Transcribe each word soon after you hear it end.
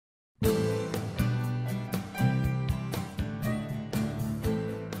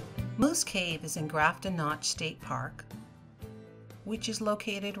Moose Cave is in Grafton Notch State Park, which is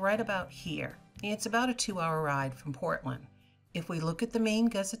located right about here. It's about a 2-hour ride from Portland. If we look at the Maine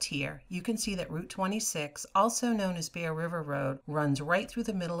Gazateer, you can see that Route 26, also known as Bear River Road, runs right through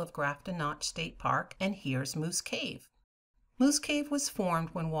the middle of Grafton Notch State Park, and here's Moose Cave. Moose Cave was formed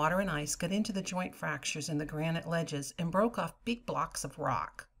when water and ice got into the joint fractures in the granite ledges and broke off big blocks of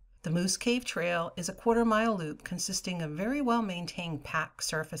rock. The Moose Cave Trail is a 1/4-mile loop consisting of very well-maintained packed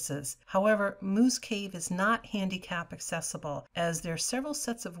surfaces. However, Moose Cave is not handicap accessible as there are several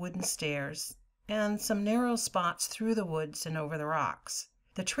sets of wooden stairs and some narrow spots through the woods and over the rocks.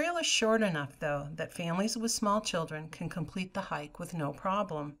 The trail is short enough, though, that families with small children can complete the hike with no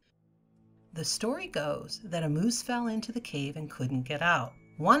problem. The story goes that a moose fell into the cave and couldn't get out.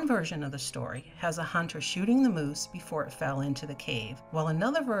 One version of the story has a hunter shooting the moose before it fell into the cave, while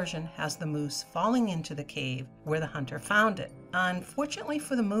another version has the moose falling into the cave where the hunter found it. Unfortunately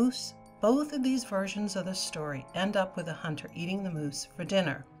for the moose, both of these versions of the story end up with the hunter eating the moose for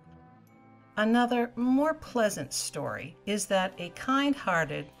dinner. Another, more pleasant story is that a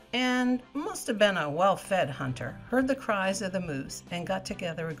kind-hearted and must have been a well-fed hunter heard the cries of the moose and got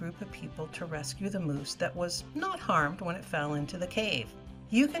together a group of people to rescue the moose that was not harmed when it fell into the cave.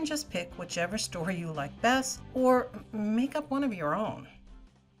 You can just pick whichever story you like best or make up one of your own.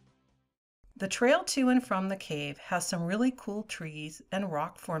 The trail to and from the cave has some really cool trees and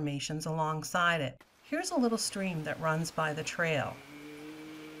rock formations alongside it. Here's a little stream that runs by the trail.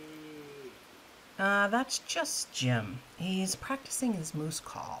 That's just Jim. He's practicing his moose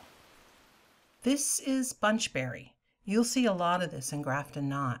call. This is bunchberry. You'll see a lot of this in Grafton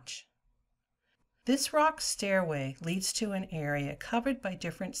Notch. This rock stairway leads to an area covered by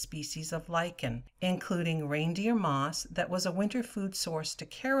different species of lichen, including reindeer moss that was a winter food source to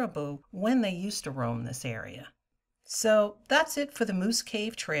caribou when they used to roam this area. So that's it for the Moose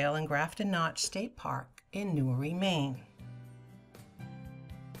Cave Trail in Grafton Notch State Park in Newry, Maine.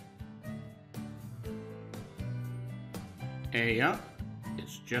 Hey up,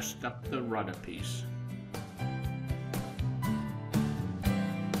 it's just up the rudder piece.